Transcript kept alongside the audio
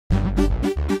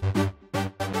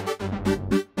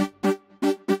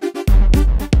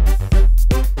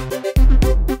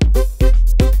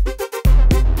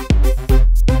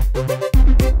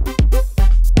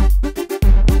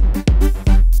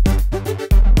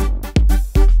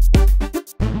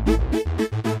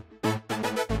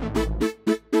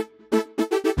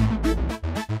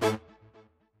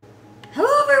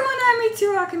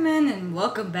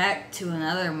to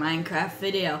another Minecraft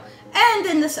video. And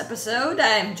in this episode,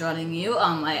 I am joining you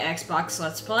on my Xbox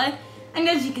Let's Play. And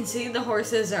as you can see, the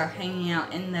horses are hanging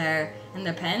out in their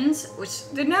pens, which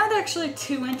they're not actually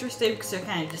too interested because they're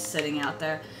kind of just sitting out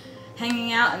there,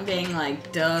 hanging out and being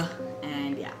like, duh,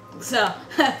 and yeah. So,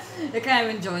 they're kind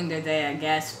of enjoying their day, I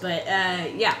guess. But,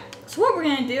 yeah. So what we're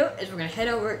going to do is we're going to head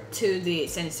over to the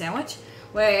Sandy Sandwich,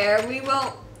 where we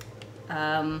will,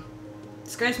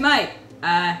 Scratch Mike.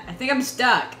 I think I'm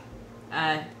stuck.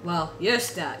 Well, you're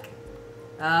stuck.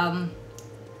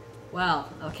 Well,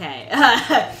 okay.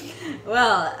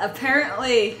 Well,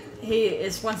 apparently he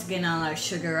is once again on our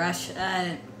sugar rush.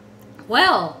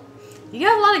 Well, you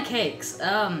got a lot of cakes.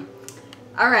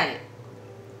 Alright.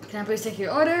 Can I please take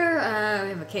your order? We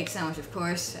have a cake sandwich, of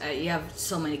course. You have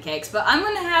so many cakes, but I'm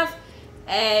gonna have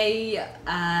a,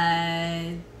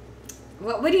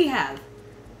 what do you have?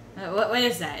 What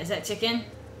is that? Is that chicken?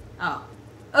 Oh.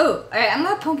 Oh, alright, I'm gonna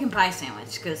have a pumpkin pie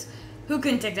sandwich, because who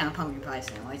couldn't take down a pumpkin pie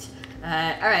sandwich?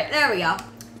 Alright, there we go.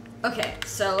 Okay,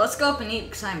 so let's go up and eat,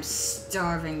 because I'm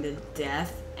starving to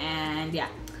death, and yeah.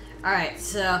 Alright,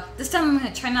 so this time I'm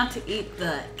gonna try not to eat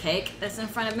the cake that's in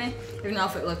front of me, even though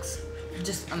if it looks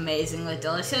just amazingly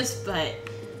delicious, but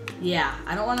yeah,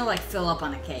 I don't want to like fill up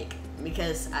on a cake,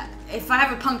 because if I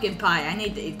have a pumpkin pie, I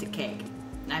need to eat the cake.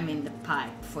 I mean the pie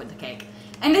before the cake.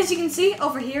 And as you can see,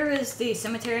 over here is the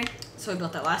cemetery. So we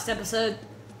built that last episode.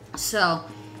 So,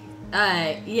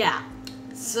 yeah.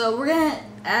 So we're gonna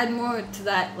add more to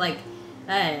that, like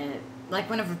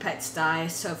whenever pets die.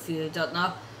 So if you don't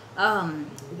know,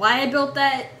 why I built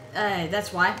that,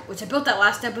 that's why. Which I built that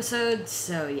last episode.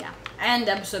 So yeah, and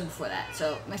the episode before that.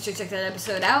 So make sure to check that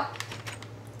episode out.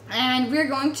 And we're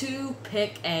going to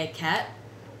pick a cat,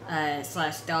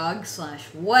 slash dog, slash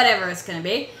whatever it's gonna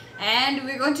be. And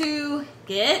we're going to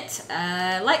get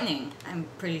Lightning. I'm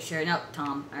pretty sure. Nope,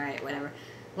 Tom. Alright, whatever.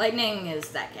 Lightning is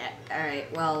that cat.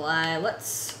 Alright, well,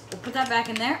 we'll put that back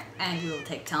in there. And we will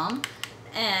take Tom.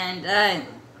 And,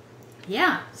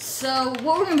 yeah. So,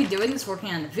 what we're going to be doing is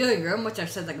working on the viewing room, which I've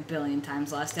said like a billion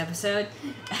times last episode.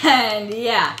 And,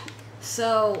 yeah.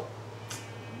 So,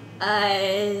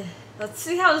 let's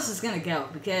see how this is going to go.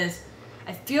 Because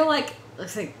I feel like,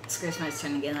 looks like Scratch Mike's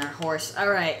trying to get our horse.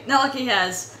 Alright, not like he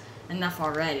has enough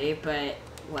already, but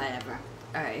whatever.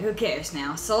 Alright, who cares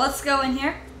now? So let's go in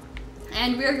here,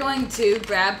 and we're going to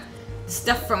grab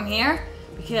stuff from here,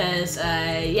 because,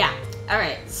 yeah.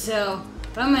 Alright, so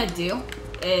what I'm gonna do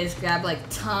is grab, like,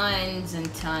 tons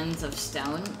and tons of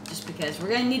stone, just because we're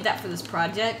gonna need that for this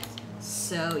project,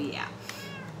 so yeah.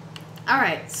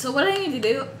 Alright, so what I need to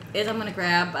do is I'm gonna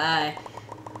grab,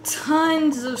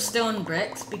 tons of stone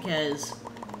bricks, because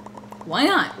why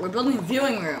not? We're building a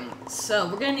viewing room. So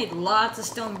we're gonna need lots of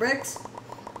stone bricks,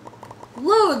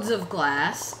 loads of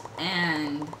glass,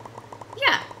 and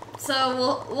yeah. So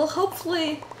we'll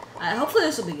hopefully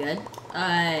this will be good.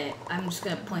 I'm just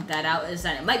gonna point that out, is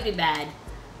that it might be bad,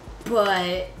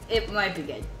 but it might be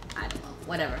good. I don't know.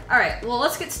 Whatever. Alright, well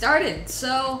let's get started.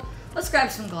 So let's grab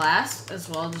some glass as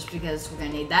well, just because we're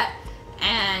gonna need that.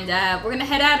 And we're gonna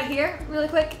head out of here really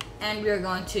quick, and we're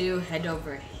going to head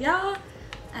over here.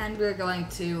 And we're going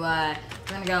to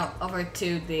go over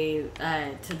to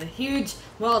the huge,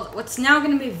 well, what's now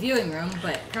going to be a viewing room,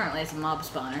 but currently it's a mob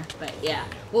spawner. But yeah,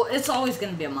 well, it's always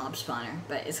going to be a mob spawner,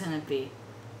 but it's going to be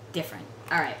different.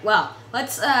 All right, well,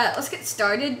 let's get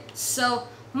started. So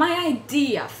my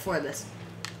idea for this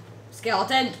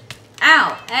skeleton,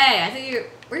 ow, hey, I think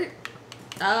where,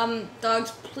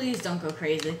 dogs, please don't go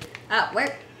crazy.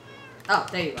 Where? Oh,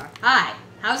 there you are. Hi,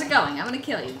 how's it going? I'm gonna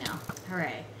kill you now.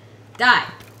 Hooray. Die.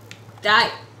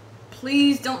 Die.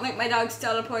 Please don't make my dogs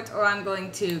teleport, or I'm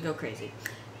going to go crazy.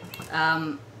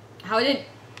 How'd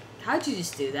you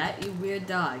just do that, you weird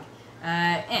dog?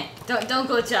 Don't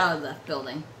glitch out of the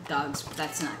building, dogs.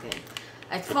 That's not good.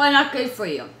 It's probably not good for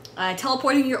you.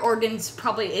 Teleporting your organs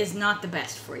probably is not the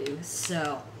best for you,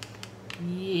 so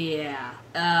yeah.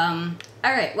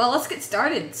 Alright, well, let's get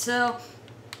started. So,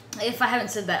 if I haven't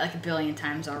said that like a billion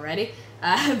times already,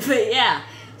 but yeah.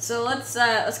 So let's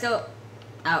go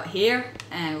out here,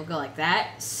 and we'll go like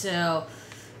that. So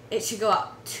it should go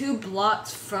out 2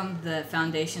 blocks from the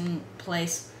foundation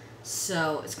place.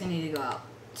 So it's gonna need to go out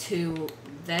 2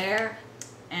 there,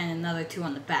 and another 2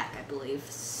 on the back, I believe.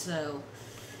 So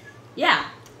yeah,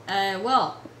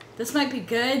 well, this might be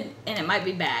good, and it might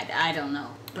be bad. I don't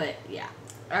know, but yeah.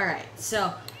 All right.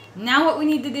 So now what we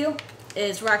need to do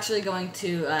is we're actually going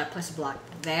to place a block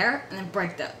there, and then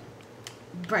break that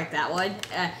one.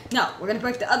 No, we're gonna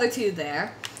break the other 2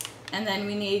 there, and then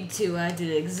we need to do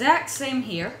the exact same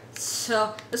here.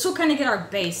 So this will kind of get our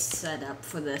base set up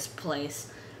for this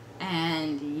place,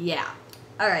 and yeah.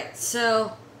 Alright,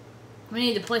 so we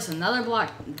need to place another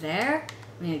block there.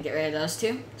 We need to get rid of those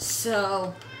two.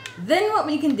 So then what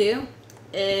we can do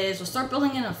is we'll start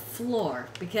building in a floor,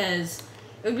 because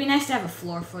it would be nice to have a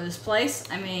floor for this place.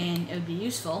 I mean, it would be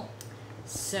useful.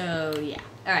 So yeah.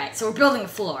 Alright, so we're building a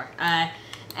floor.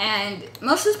 And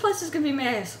most of this place is going to be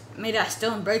made out of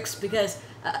stone bricks, because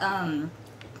kind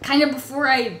of before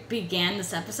I began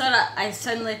this episode, I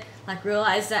suddenly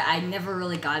realized that I never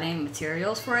really got any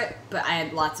materials for it, but I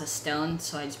had lots of stone,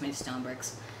 so I just made stone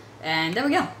bricks. And there we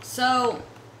go. So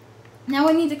now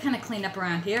we need to kind of clean up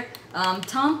around here.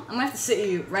 Tom, I'm gonna have to sit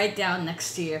you right down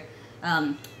next to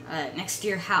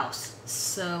your house.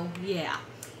 So yeah.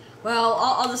 Well,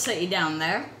 I'll just set you down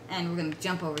there, and we're gonna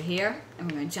jump over here,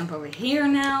 and we're gonna jump over here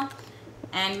now,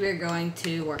 and we're going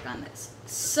to work on this.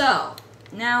 So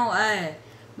now,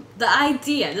 the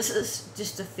idea, this is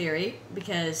just a theory,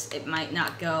 because it might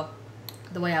not go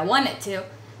the way I want it to,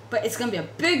 but it's going to be a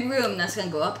big room that's going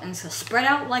to go up, and it's going to spread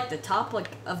out like the top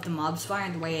of the mob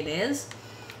spawner the way it is,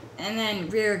 and then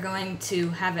we're going to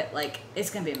have it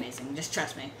it's going to be amazing, just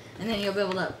trust me. And then you'll be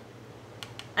able to,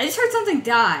 I just heard something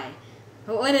die,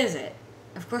 but what is it?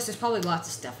 Of course, there's probably lots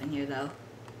of stuff in here though.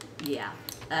 Yeah.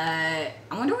 I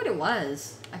wonder what it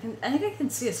was. I think I can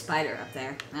see a spider up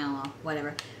there. I don't know.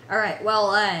 Whatever. Alright,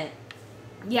 well,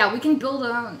 yeah, we can build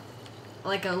our own, a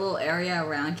little area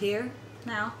around here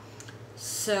now.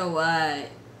 So,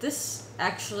 this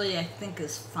actually, I think,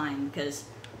 is fine, because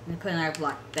I'm going to put another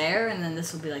block there, and then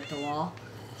this will be, the wall.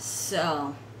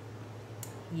 So,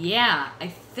 yeah, I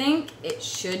think it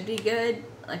should be good,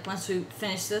 once we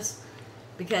finish this,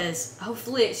 because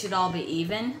hopefully it should all be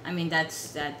even. I mean,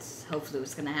 that's hopefully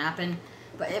what's going to happen.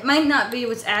 But it might not be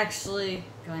what's actually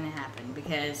going to happen,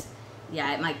 because,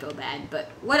 yeah, it might go bad. But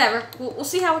whatever, we'll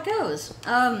see how it goes.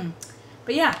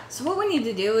 But yeah, so what we need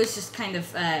to do is just kind of,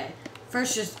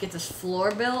 first just get this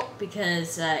floor built,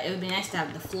 because it would be nice to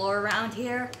have the floor around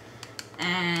here.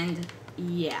 And,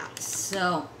 yeah,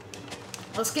 so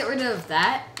let's get rid of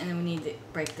that, and then we need to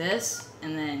break this,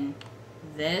 and then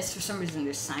this. For some reason,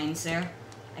 there's signs there.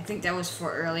 I think that was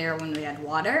for earlier when we had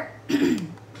water.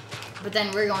 But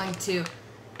then we're going to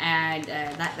add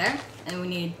that there, and we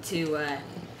need to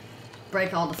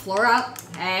break all the floor up.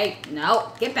 Hey,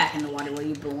 no, get back in the water where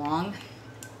you belong.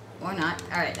 Or not.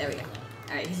 Alright, there we go.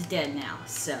 Alright, he's dead now,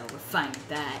 so we're fine with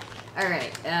that.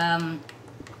 Alright,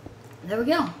 there we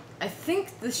go. I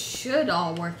think this should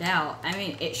all work out. I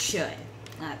mean, it should.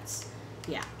 That's,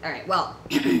 yeah. Alright, well,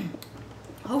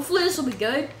 hopefully this will be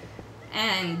good.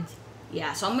 And,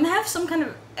 yeah, so I'm going to have some kind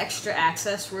of extra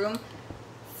access room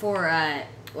for,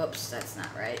 whoops, that's not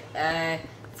right,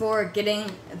 for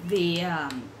getting the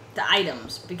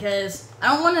items, because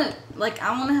I don't want to, I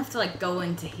don't want to have to, go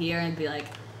into here and be like,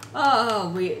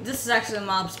 oh, this is actually a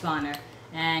mob spawner,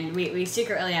 and we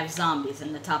secretly have zombies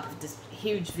in the top of this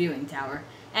huge viewing tower,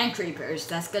 and creepers.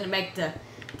 That's going to make the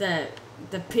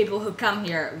people who come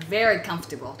here very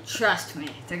comfortable. Trust me,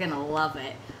 they're going to love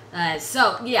it.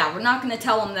 So, yeah, we're not going to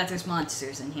tell them that there's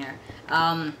monsters in here.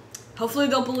 Hopefully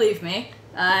they'll believe me.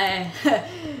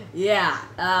 Yeah,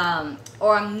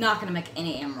 or I'm not going to make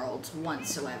any emeralds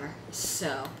whatsoever.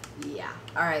 So, yeah.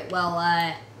 Alright, well,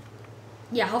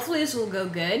 yeah, hopefully this will go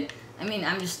good. I mean,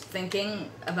 I'm just thinking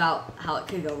about how it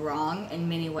could go wrong in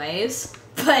many ways.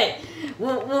 But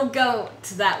we'll go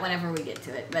to that whenever we get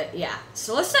to it. But, yeah.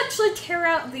 So let's actually tear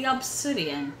out the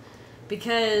obsidian,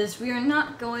 because we are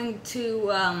not going to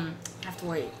have to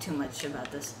worry too much about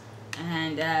this.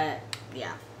 And,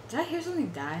 yeah. Did I hear something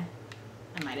die?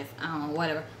 I might have. I don't know,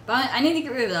 whatever. But I need to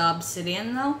get rid of the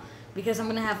obsidian, though, because I'm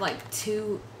going to have,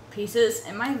 2 pieces,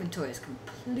 and my inventory is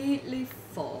completely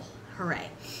full.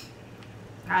 Hooray.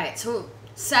 Alright, so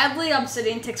sadly,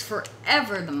 obsidian takes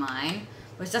forever to mine,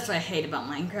 which that's what I hate about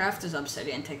Minecraft, is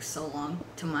obsidian takes so long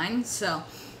to mine. So,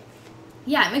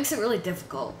 yeah, it makes it really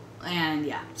difficult. And,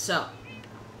 yeah, so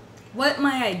what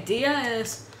my idea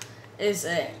is it's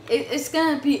just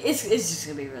gonna be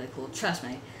really cool, trust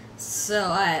me.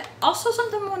 So, also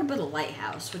something I want to build a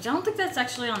lighthouse, which I don't think that's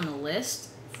actually on the list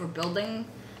for building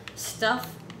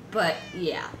stuff, but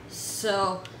yeah.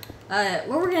 So, what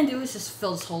we're gonna do is just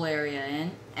fill this whole area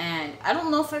in, and I don't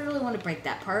know if I really want to break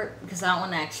that part, because I don't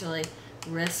want to actually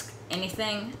risk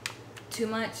anything too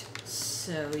much,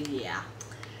 so yeah.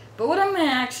 But what I'm gonna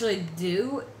actually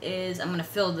do is I'm gonna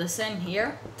fill this in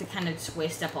here to kind of just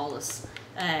waste up all this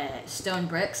stone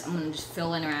bricks. I'm gonna just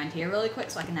fill in around here really quick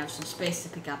so I can have some space to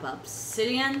pick up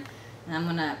obsidian. And I'm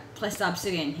gonna place the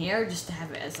obsidian here just to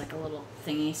have it as a little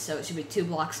thingy, so it should be 2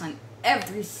 blocks on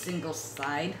every single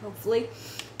side, hopefully.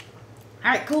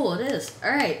 Alright, cool, it is.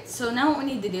 Alright, so now what we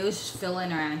need to do is just fill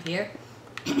in around here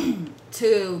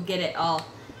to get it all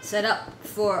set up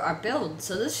for our build.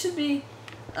 So this should be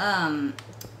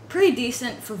pretty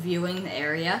decent for viewing the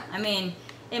area. I mean,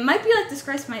 it might be like this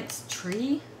Grace Mite's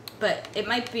tree, but it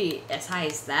might be as high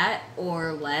as that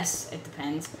or less. It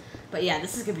depends. But yeah,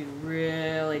 this is going to be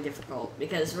really difficult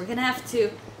because we're going to have to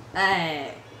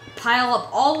pile up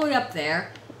all the way up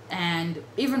there, and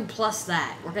even plus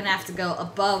that, we're going to have to go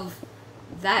above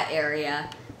that area,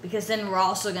 because then we're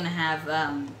also going to have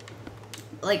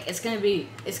like it's gonna be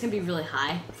really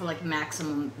high for like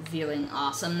maximum viewing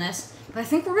awesomeness. But I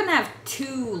think we're gonna have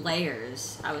 2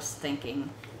 layers. I was thinking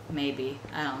maybe,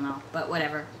 I don't know, but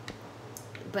whatever.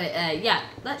 But yeah,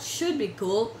 that should be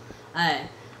cool.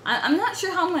 I'm not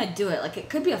sure how I'm gonna do it. Like, it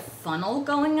could be a funnel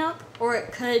going up, or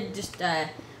it could just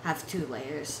have 2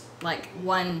 layers, like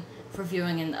one for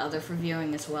viewing and the other for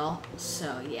viewing as well.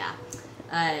 So yeah,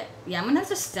 yeah, I'm gonna have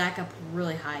to stack up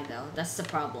really high though. That's the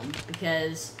problem,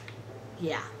 because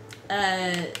yeah.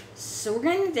 So we're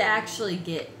gonna need to actually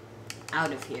get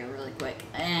out of here really quick,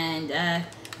 and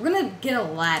we're gonna get a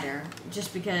ladder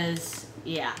just because.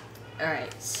 Yeah. All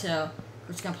right. So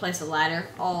we're just gonna place a ladder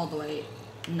all the way,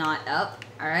 not up.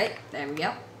 All right. There we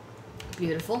go.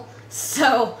 Beautiful.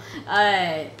 So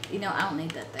you know, I don't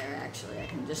need that there actually. I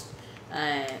can just.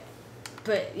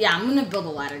 But yeah, I'm gonna build a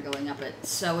ladder going up it,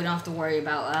 so we don't have to worry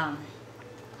about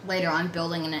later on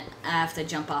building in it. I have to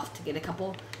jump off to get a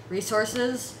couple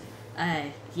resources.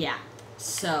 Yeah,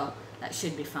 so that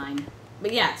should be fine.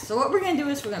 But yeah, so what we're gonna do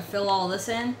is we're gonna fill all this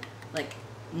in, like,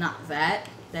 not that,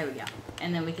 there we go,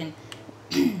 and then we can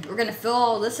we're gonna fill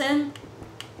all this in,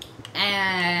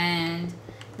 and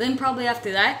then probably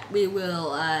after that we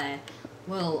will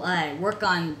we'll work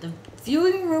on the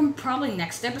viewing room probably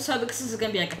next episode, because this is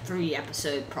gonna be like a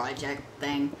 3-episode project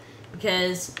thing,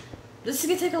 because this is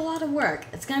gonna take a lot of work.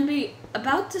 It's gonna be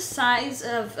about the size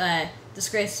of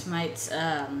Disgrace Mite's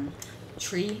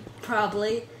tree,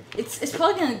 probably. It's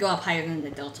probably gonna go up higher than the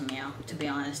Delta Meow, to be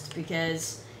honest,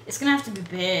 because it's gonna have to be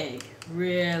big,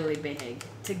 really big,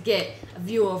 to get a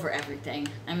view over everything.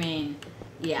 I mean,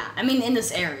 yeah, I mean in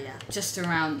this area, just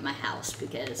around my house,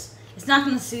 because it's not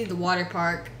gonna see the water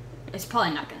park. It's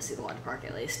probably not gonna see the water park,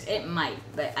 at least. It might,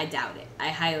 but I doubt it. I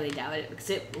highly doubt it, because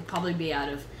it will probably be out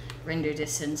of render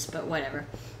distance, but whatever.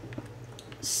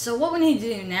 So what we need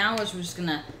to do now is we're just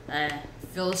gonna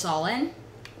fill this all in,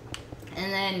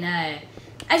 and then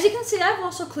as you can see, I've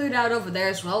also cleared out over there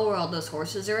as well where all those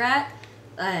horses are at.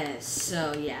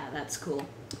 So yeah, that's cool.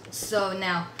 So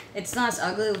now it's not as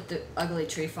ugly with the ugly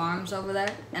tree farms over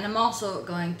there, and I'm also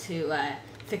going to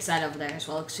fix that over there as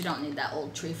well, because we don't need that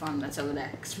old tree farm that's over there,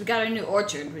 because we got a new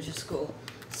orchard, which is cool.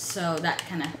 So that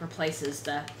kind of replaces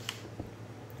the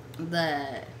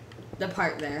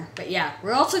part there. But yeah,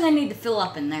 we're also gonna need to fill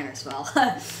up in there as well.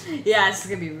 Yeah, it's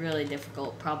gonna be really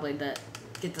difficult probably to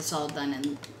get this all done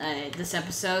in this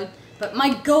episode. But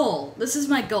my goal, this is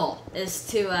my goal, is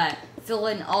to fill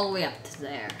in all the way up to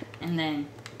there. And then,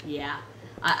 yeah,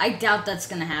 I doubt that's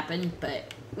gonna happen,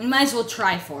 but we might as well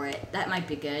try for it. That might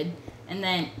be good. And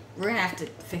then we're gonna have to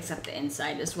fix up the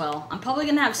inside as well. I'm probably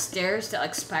gonna have stairs that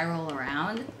like spiral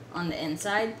around on the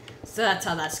inside. So that's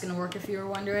how that's gonna work, if you were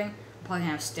wondering. Probably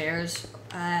gonna have stairs.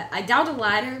 I doubt a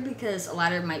ladder, because a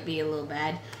ladder might be a little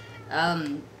bad.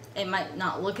 It might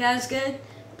not look as good,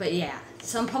 but yeah.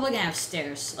 So I'm probably gonna have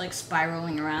stairs like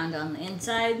spiraling around on the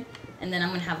inside, and then I'm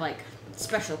gonna have like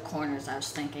special corners, I was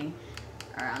thinking,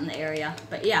 around the area.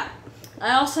 But yeah,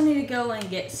 I also need to go and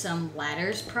get some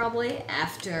ladders probably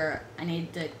after I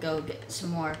need to go get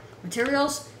some more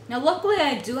materials. Now luckily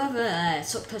I do have a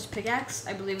Silk Touch pickaxe.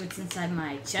 I believe it's inside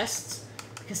my chest,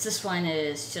 because this one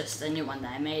is just a new one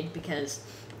that I made, because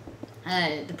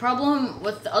the problem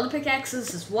with the other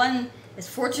pickaxes is, one is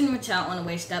fortune, which I don't want to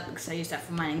waste up because I use that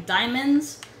for mining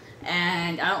diamonds,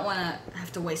 and I don't want to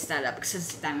have to waste that up because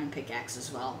it's a diamond pickaxe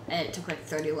as well. It took like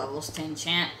 30 levels to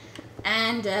enchant.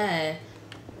 And the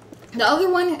other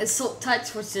one is Silk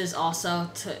Touch, which is also,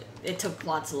 it took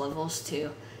lots of levels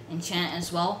to enchant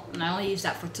as well, and I only use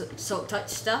that for Silk Touch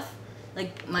stuff,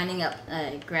 like mining up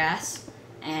grass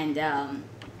and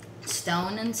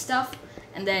stone and stuff.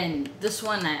 And then this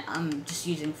one I'm just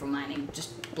using for mining,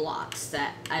 just blocks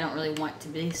that I don't really want to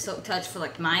be Silk Touch for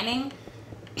like mining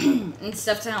and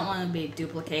stuff that I don't want to be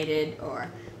duplicated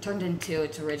or turned into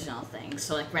its original thing.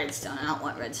 So like redstone, I don't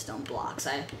want redstone blocks.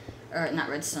 Or not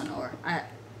redstone ore.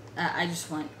 I just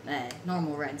want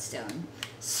normal redstone.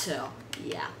 So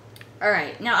yeah. All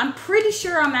right. Now I'm pretty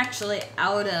sure I'm actually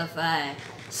out of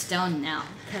stone now,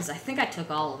 because I think I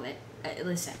took all of it. At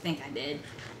least I think I did.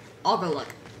 I'll go look.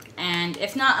 And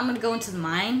if not, I'm going to go into the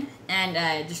mine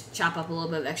and just chop up a little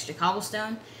bit of extra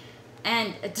cobblestone.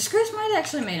 And Disgrace might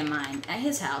actually made a mine at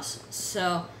his house.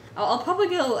 So I'll probably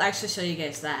go actually show you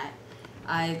guys that.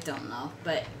 I don't know,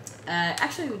 but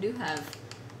actually we do have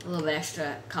a little bit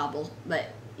extra cobble, but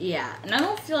yeah, and I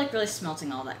don't feel like really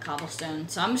smelting all that cobblestone,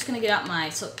 so I'm just gonna get out my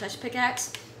Silk Touch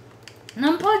pickaxe, and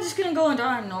I'm probably just gonna go into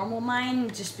our normal mine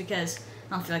just because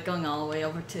I don't feel like going all the way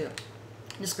over to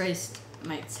Disgraced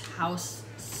Mite's house.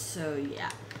 So yeah,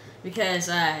 because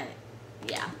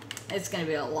yeah, it's gonna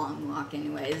be a long walk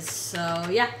anyways. So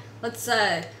yeah, let's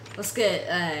get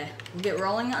we'll get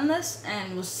rolling on this,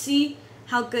 and we'll see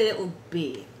how good it will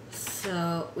be.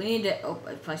 So we need to. Oh,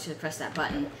 I probably should have pressed that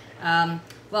button.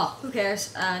 Well, who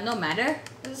cares? No matter.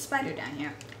 There's a spider down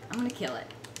here. I'm gonna kill it.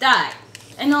 Die.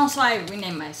 And also, I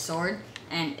renamed my sword,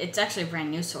 and it's actually a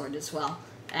brand new sword as well.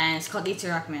 And it's called Eat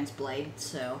Your Rockman's Blade.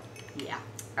 So yeah.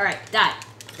 All right, die.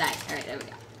 Die. All right, there we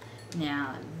go.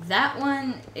 Now that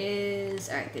one is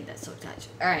all right. Good, that's Silk Touch.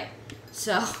 All right.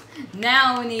 So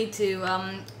now we need to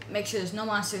make sure there's no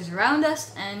monsters around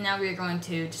us, and now we're going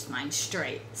to just mine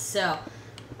straight. So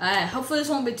hopefully this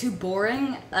won't be too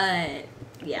boring.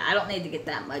 Yeah, I don't need to get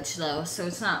that much though, so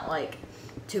it's not like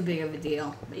too big of a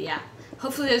deal. But yeah,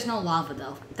 hopefully there's no lava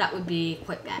though. That would be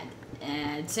quite bad.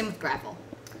 And same with gravel.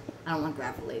 I don't want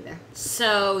gravel either.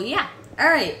 So yeah, all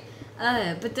right.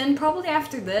 But then probably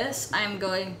after this, I'm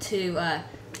going to.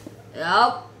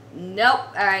 Oh, nope.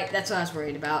 All right, that's what I was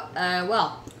worried about.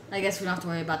 Well, I guess we don't have to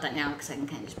worry about that now because I can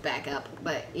kind of just back up.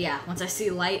 But yeah, once I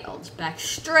see light, I'll just back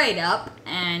straight up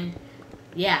and.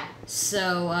 Yeah,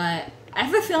 so I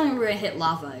have a feeling we're gonna hit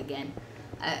lava again,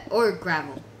 or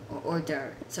gravel, or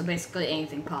dirt. So basically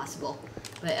anything possible.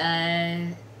 But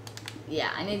yeah,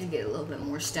 I need to get a little bit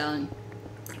more stone.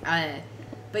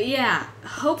 But yeah,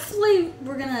 hopefully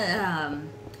we're gonna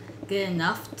get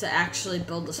enough to actually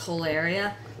build this whole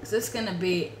area, because it's gonna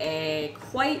be a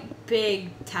quite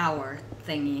big tower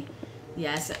thingy.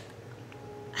 Yes.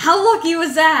 How lucky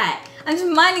was that? I'm just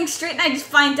mining straight and I just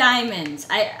find diamonds.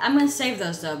 I'm gonna save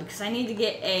those though because I need to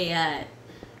get a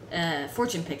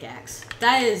fortune pickaxe.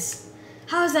 That is,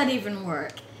 how does that even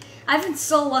work? I've been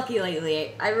so lucky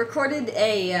lately. I recorded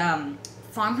a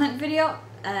farm hunt video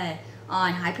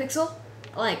on Hypixel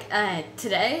like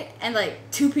today, and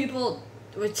like 2 people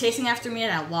were chasing after me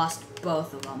and I lost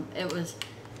both of them. It was,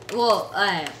 well,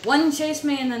 one chased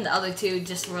me and then the other 2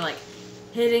 just were like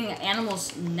hitting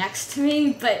animals next to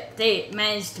me, but they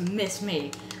managed to miss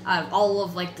me out of all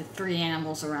of like the 3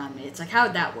 animals around me. It's like, how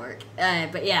would that work?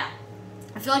 But yeah,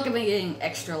 I feel like I've been getting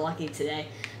extra lucky today.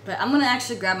 But I'm gonna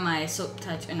actually grab my Silk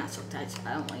Touch, or not Silk Touch,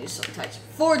 I don't want to use Silk Touch,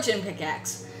 Fortune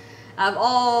pickaxe. Out of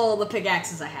all the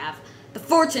pickaxes I have, the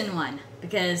Fortune one,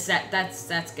 because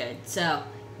that's good. So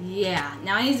yeah,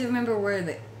 now I need to remember where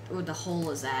the hole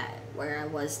is at, where I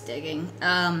was digging.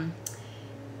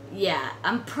 Yeah,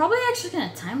 I'm probably actually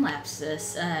gonna time lapse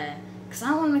this, cause I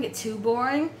don't want to make it too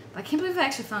boring. But I can't believe I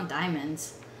actually found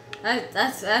diamonds.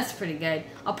 That's pretty good.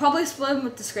 I'll probably split them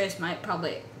with Disgraced Mite,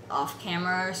 probably off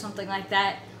camera or something like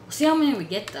that. We'll see how many we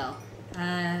get though.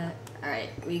 All right,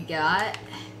 we got.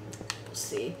 We'll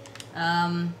see.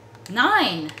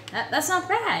 9. That's not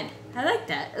bad. I like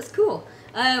that. That's cool.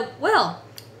 Well,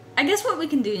 I guess what we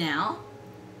can do now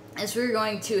is we're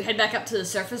going to head back up to the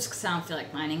surface because I don't feel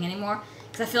like mining anymore.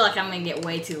 Because I feel like I'm going to get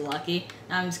way too lucky.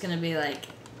 And I'm just going to be, like,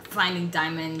 finding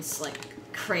diamonds, like,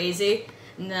 crazy.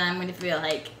 And then I'm going to feel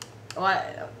like,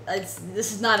 what?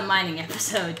 This is not a mining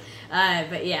episode.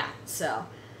 But, yeah. So,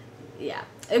 yeah.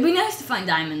 It'd be nice to find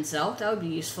diamonds, though. That would be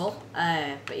useful.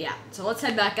 But, yeah. So, let's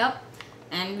head back up.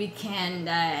 And we can,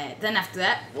 then after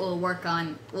that, we'll work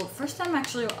on, well, first time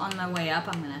actually on my way up,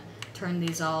 I'm going to turn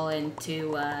these all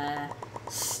into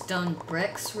stone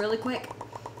bricks really quick.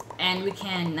 And we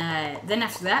can, then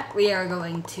after that, we are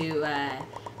going to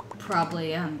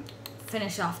probably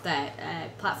finish off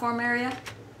that platform area.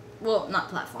 Well, not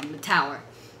platform, the tower.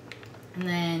 And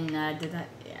then, did that?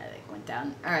 Yeah, it went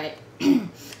down. Alright.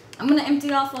 I'm going to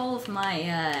empty off all of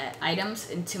my items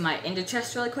into my ender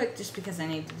chest really quick, just because I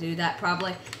need to do that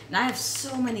probably. And I have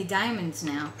so many diamonds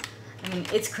now. I mean,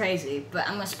 it's crazy, but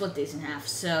I'm going to split these in half.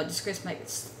 So, Disgrace Mite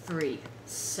gets 3.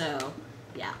 So,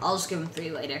 yeah, I'll just give them 3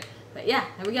 later. But yeah,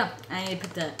 there we go. I need to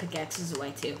put the pickaxes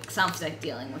away too, because I don't feel like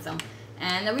dealing with them.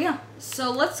 And there we go.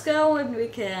 So let's go and we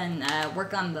can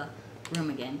work on the room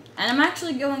again. And I'm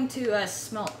actually going to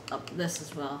smelt up this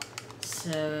as well.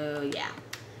 So yeah.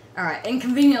 Alright, and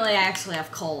conveniently I actually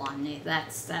have coal on me.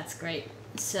 That's great.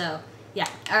 So yeah.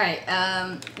 Alright,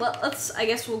 well, I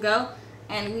guess we'll go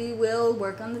and we will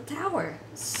work on the tower.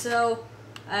 So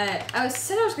I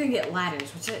said I was going to get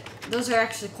ladders, which those are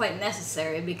actually quite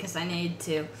necessary because I need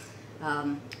to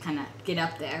kind of get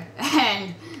up there.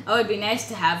 And it would be nice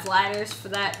to have ladders for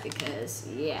that because,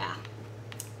 yeah.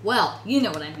 Well, you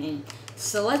know what I mean.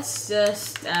 so let's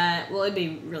just, well, it'd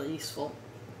be really useful,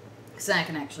 because then I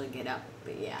can actually get up,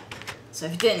 but yeah. So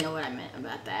if you didn't know what I meant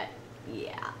about that,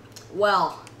 yeah.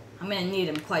 Well, I'm going to need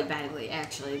them quite badly,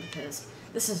 actually, because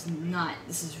this is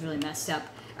really messed up.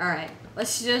 Alright,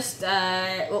 let's just,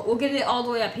 we'll get it all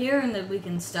the way up here, and then we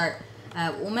can start,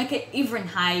 we'll make it even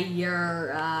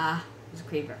higher. There's a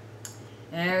creeper.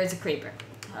 There's a creeper.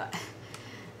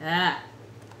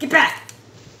 Get back!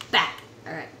 Back!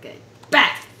 Alright, good.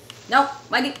 Back! Nope,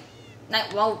 Mikey. No,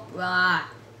 well,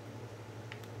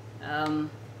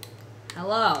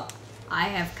 hello. I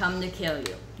have come to kill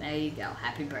you. There you go.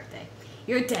 Happy birthday.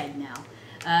 You're dead now.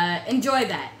 Enjoy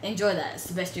that. Enjoy that. It's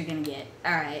the best you're gonna get.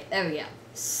 Alright, there we go.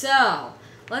 So,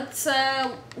 let's,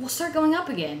 we'll start going up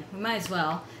again. We might as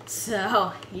well.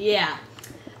 So, yeah.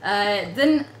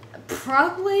 Then,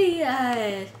 probably,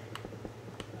 I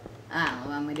don't know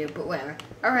what I'm gonna do, but whatever.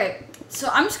 Alright, so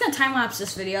I'm just gonna time-lapse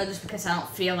this video just because I don't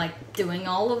feel like doing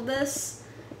all of this,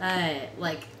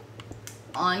 like,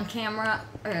 on camera,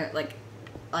 or, like,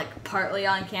 partly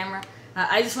on camera.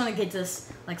 I just want to get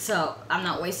this, like, so I'm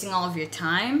not wasting all of your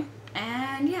time.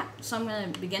 And yeah, so I'm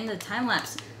going to begin the time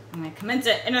lapse. I'm going to commence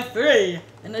it in a 3,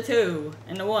 in a 2,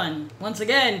 in a 1. Once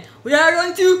again, we are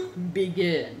going to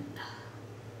begin.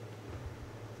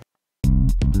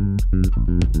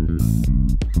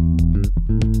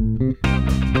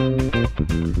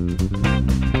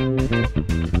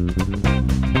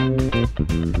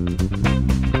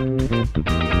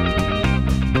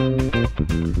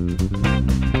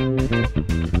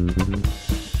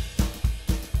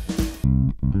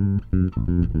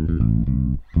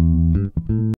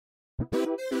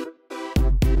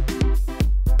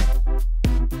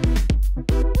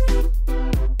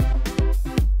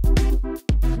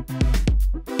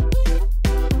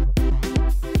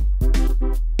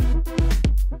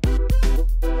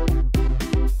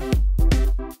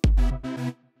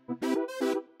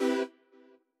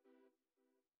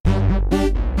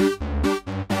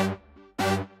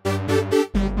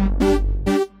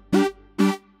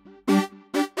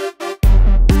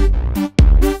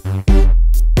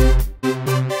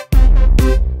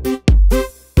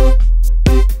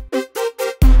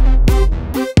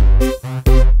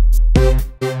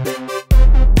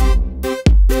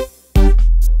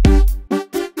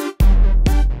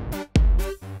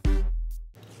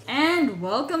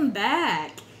 Welcome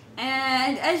back,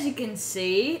 and as you can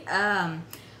see,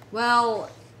 well,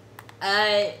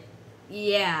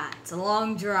 yeah, it's a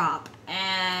long drop,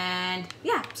 and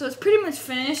yeah, so it's pretty much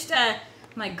finished,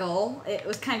 my goal. It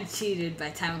was kind of cheated by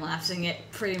time-lapsing it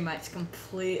pretty much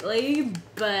completely,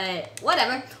 but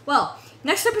whatever. Well,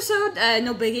 next episode,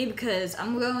 no biggie, because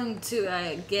I'm going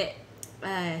to, get,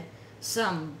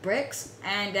 some bricks,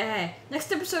 and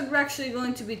next episode we're actually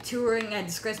going to be touring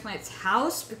Disgrace Knight's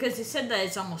house because he said that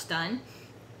it's almost done,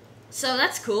 so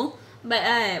that's cool. But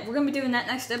we're gonna be doing that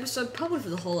next episode, probably for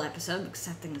the whole episode because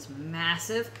that thing is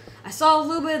massive. I saw a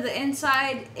little bit of the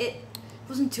inside. It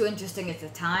wasn't too interesting at the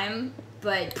time,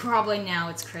 but probably now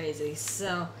it's crazy.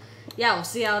 So yeah, we'll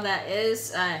see how that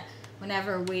is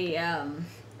whenever we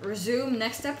resume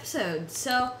next episode.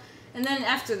 So. And then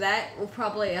after that, we'll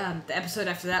probably, the episode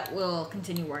after that, we'll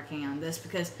continue working on this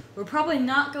because we're probably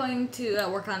not going to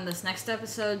work on this next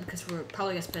episode because we're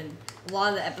probably going to spend a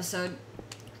lot of the episode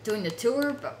doing the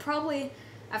tour, but probably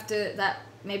after that,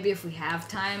 maybe if we have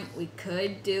time, we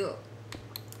could do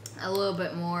a little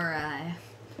bit more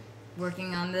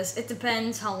working on this. It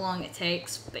depends how long it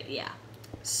takes, but yeah.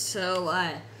 So,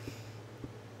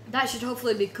 that should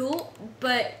hopefully be cool,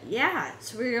 but yeah,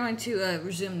 so we're going to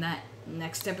resume that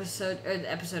next episode, or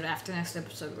the episode after next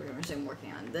episode. We're going to resume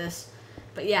working on this,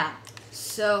 but yeah,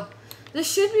 so this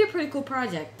should be a pretty cool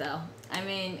project though. I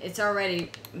mean, it's already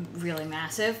really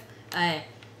massive, but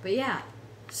yeah,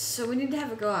 so we need to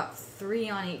have it go out 3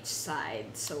 on each side,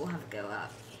 so we'll have it go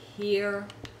out here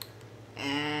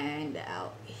and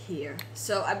out here.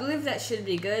 So I believe that should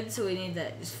be good, so we need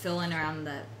to just fill in around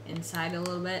the inside a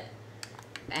little bit,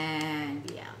 and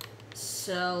yeah,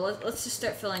 so let's just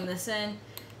start filling this in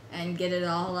and get it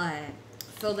all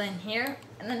filled in here,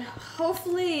 and then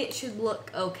hopefully it should look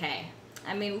okay.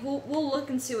 I mean, we'll look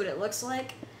and see what it looks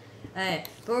like, but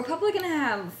we're probably gonna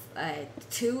have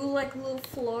 2 like little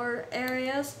floor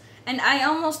areas, and I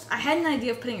had an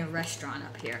idea of putting a restaurant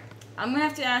up here. I'm gonna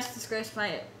have to ask Disgrace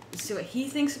Fight to see what he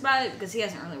thinks about it because he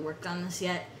hasn't really worked on this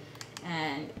yet,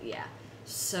 and yeah,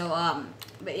 so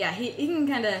but yeah, he can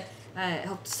kind of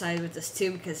help decide with this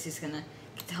too because he's gonna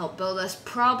to help build us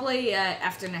probably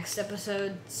after next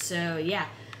episode. So yeah,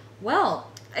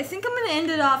 well, I think I'm gonna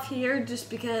end it off here just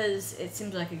because it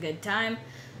seems like a good time.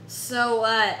 So,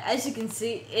 as you can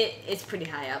see, it's pretty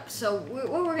high up. So,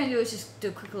 what we're going to do is just do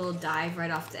a quick little dive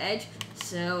right off the edge.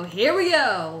 So, here we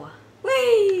go.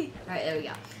 Whee! Alright, there we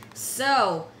go.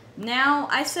 So, now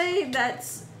I say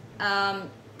that's,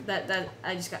 that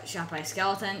I just got shot by a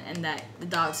skeleton and that the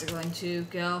dogs are going to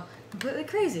go completely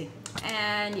crazy.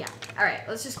 And, yeah. Alright,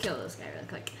 let's just kill this guy really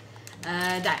quick.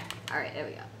 Die. Alright, there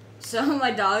we go. So,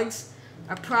 my dogs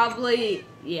are probably,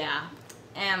 yeah,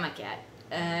 and my cat.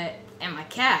 And my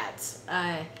cats.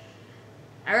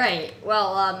 Alright,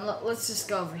 well, let's just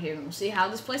go over here and we'll see how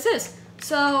this place is.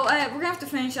 So, we're gonna have to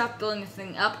finish off building the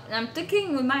thing up, and I'm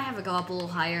thinking we might have it go up a little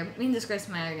higher. Me and Disgrace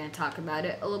and I are gonna talk about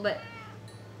it a little bit.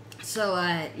 So,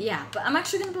 yeah, but I'm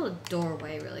actually gonna build a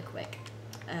doorway really quick.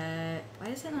 Why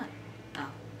is it not? Oh,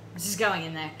 it's just going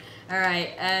in there.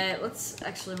 Alright, let's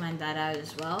actually mine that out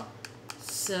as well.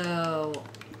 So,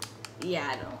 yeah,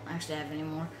 I don't actually have any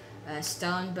more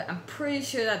stone, but I'm pretty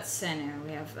sure that's center.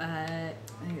 We have, I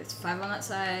think it's 5 on that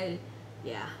side.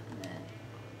 Yeah,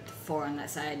 4 on that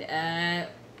side.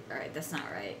 Alright, that's not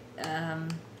right.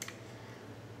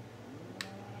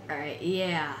 Alright,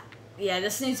 yeah. Yeah,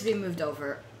 this needs to be moved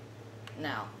over.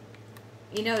 No.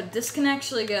 You know, this can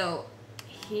actually go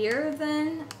here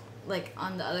then, like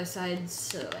on the other side,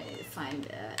 so I need to find,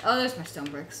 oh, there's my stone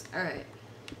bricks. Alright.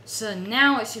 So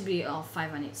now it should be all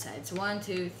 5 on each side. So 1,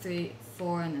 2, 3,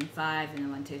 4, and then 5, and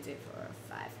then 1, 2, 3, 4,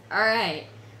 5. Alright.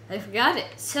 I forgot it.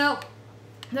 So,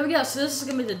 there we go. So this is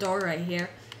going to be the door right here.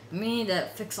 We need to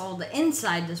fix all the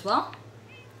inside as well.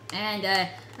 And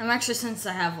I'm actually, since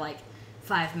I have like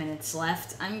 5 minutes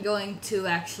left, I'm going to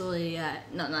actually,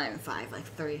 no, not even 5, like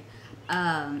 3.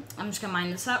 I'm just going to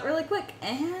mine this out really quick,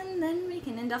 and then we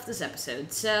can end off this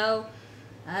episode. So,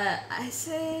 I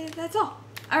say that's all.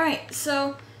 Alright,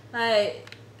 so, what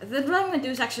I'm going to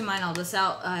do is actually mine all this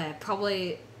out,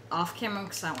 probably off camera,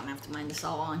 because I don't want to have to mine this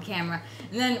all on camera.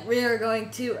 And then we are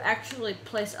going to actually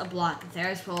place a block there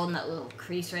as well in that little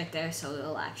crease right there, so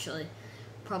it'll actually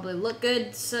probably look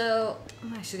good. So,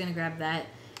 I'm actually going to grab that.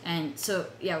 And so,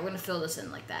 yeah, we're going to fill this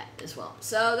in like that as well.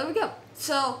 So, there we go.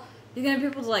 So, you're going to be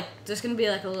able to, like, there's going to be,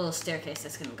 like, a little staircase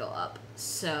that's going to go up.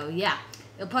 So, yeah,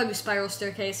 it'll probably be spiral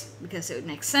staircase because it would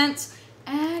make sense.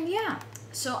 And, yeah.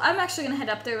 So, I'm actually going to head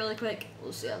up there really quick.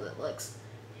 We'll see how that looks.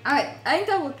 Alright, I think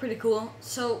that'll look pretty cool.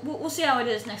 So, we'll see how it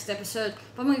is next episode.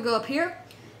 But I'm going to go up here.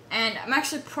 And I'm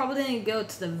actually probably going to go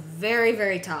to the very,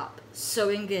 very top. So,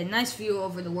 we can get a nice view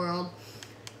over the world.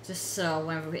 Just so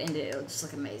whenever we end it, it'll just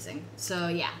look amazing. So,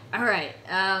 yeah. Alright.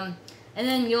 And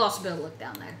then you'll also be able to look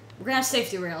down there. We're going to have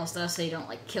safety rails, though, so you don't,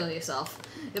 like, kill yourself.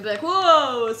 You'll be like,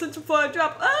 whoa, it's such a far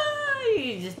drop. Ah!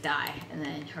 You just die. And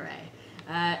then, hooray.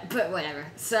 But whatever.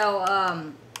 So,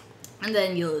 and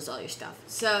then you lose all your stuff.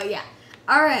 So, yeah.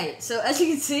 Alright, so as you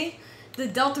can see, the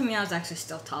Delta Meow is actually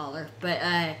still taller. But,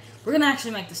 we're going to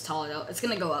actually make this taller, though. It's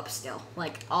going to go up still.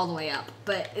 Like, all the way up.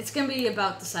 But it's going to be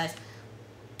about the size.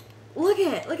 Look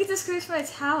at this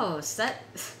Grace house.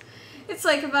 It's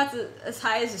like about as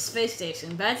high as a space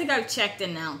station. But I think I've checked in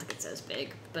and I don't think it's as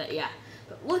big. But, yeah.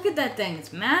 But look at that thing.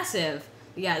 It's massive.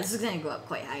 But, yeah, this is going to go up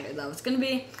quite higher, though. It's going to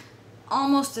be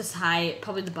almost as high,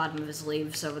 probably the bottom of his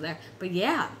leaves over there. But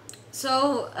yeah,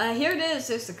 so here it is.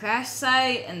 There's the crash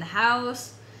site and the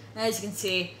house. And as you can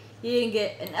see, you can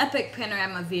get an epic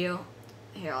panorama view.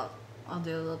 Here, I'll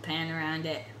do a little pan around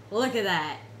it. Look at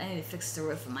that. I need to fix the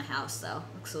roof of my house though.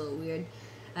 Looks a little weird.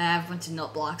 I have a bunch of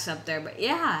note blocks up there, but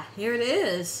yeah, here it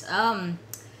is.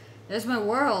 There's my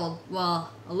world.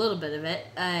 Well, a little bit of it.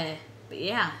 But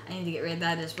yeah, I need to get rid of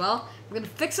that as well. We're going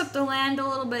to fix up the land a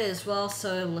little bit as well,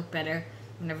 so it'll look better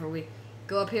whenever we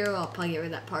go up here. I'll probably get rid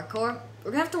of that parkour.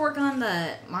 We're going to have to work on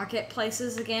the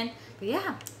marketplaces again. But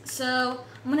yeah, so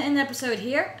I'm going to end the episode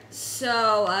here.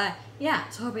 So, yeah,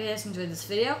 so I hope you guys enjoyed this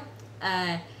video.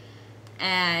 Yeah,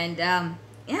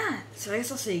 so I guess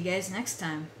I'll see you guys next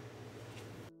time.